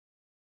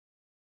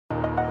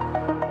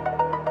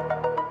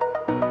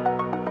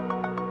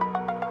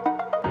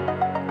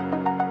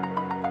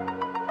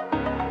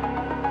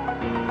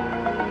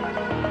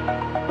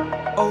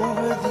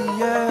Over the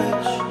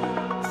edge,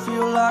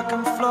 feel like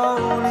I'm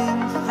floating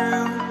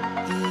through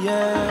the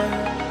air.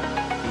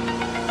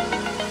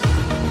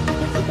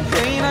 The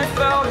pain I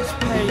felt is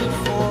paid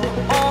for,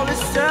 all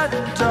is said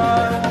and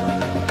done.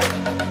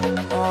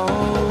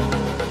 Oh,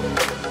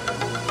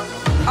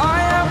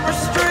 I am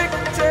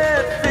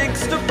restricted,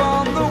 fixed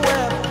upon the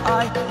web.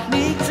 I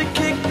need to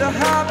kick the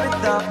habit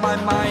that my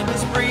mind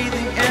is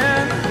breathing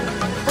in.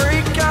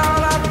 Break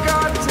out, I've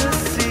got to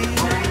see.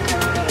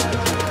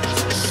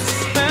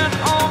 Spent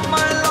all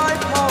my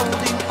life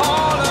holding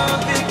all of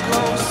it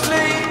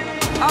closely.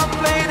 I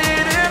played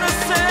it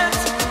innocent,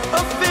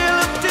 a feel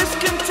of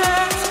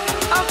discontent.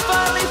 I'm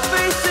finally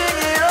facing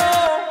it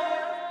all,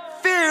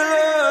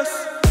 fearless.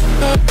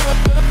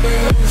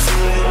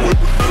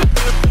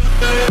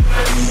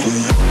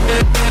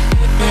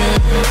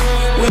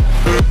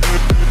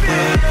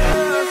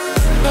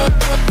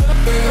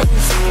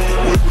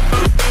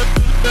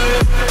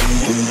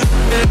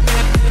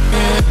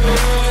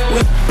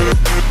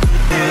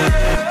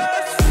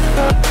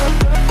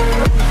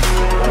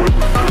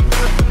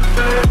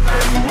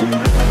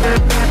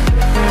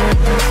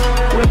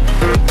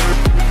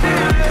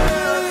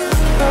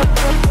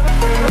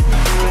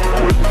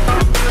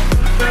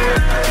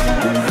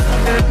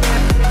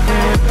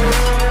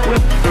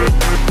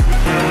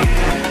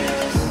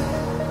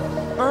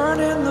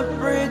 Burning the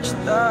bridge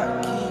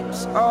that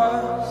keeps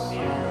us.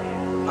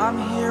 I'm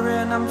here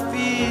and I'm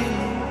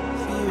feeling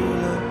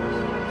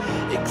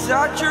fearless.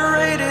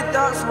 Exaggerated,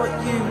 that's what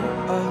you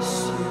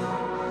assume.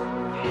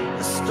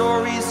 The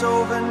story's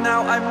over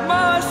now, I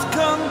must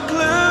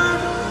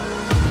conclude.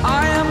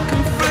 I am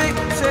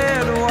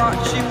conflicted,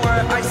 watching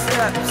where I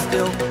step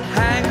still,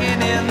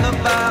 hanging in the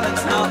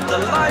balance. Not the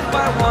life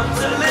I want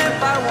to live,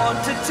 I want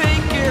to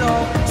take it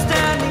all.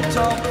 Standing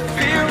tall,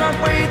 fear I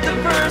weighed the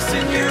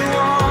person you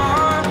are.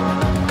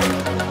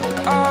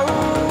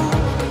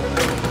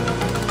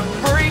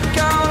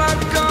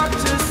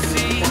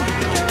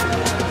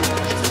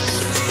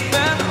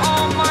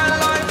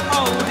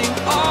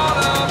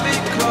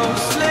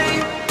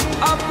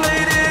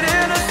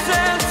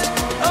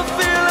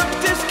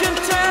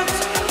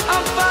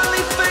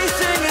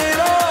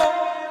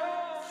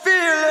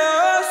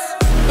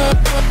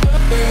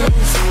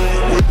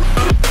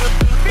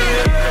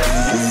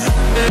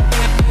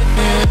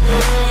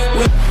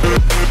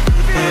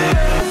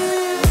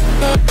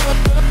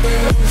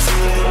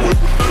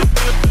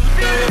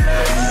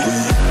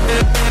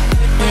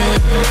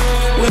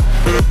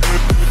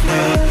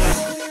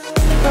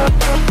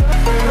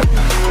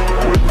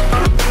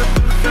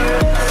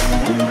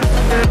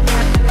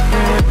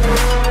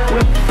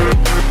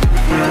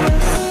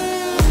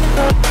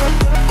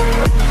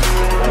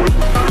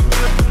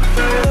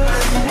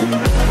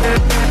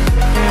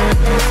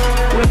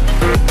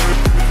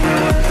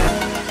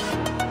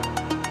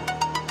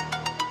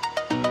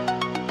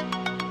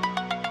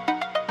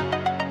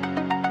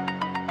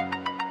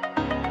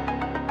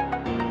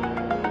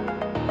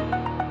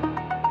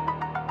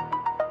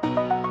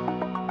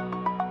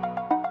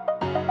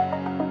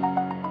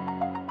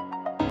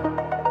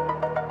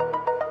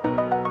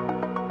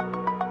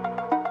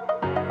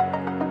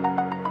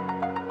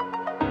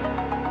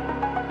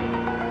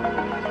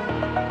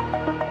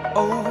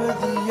 Over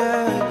the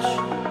edge,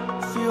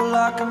 feel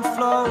like I'm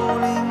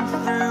floating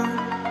through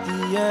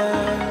the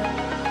air.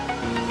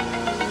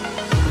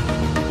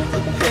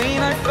 The pain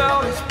I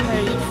felt is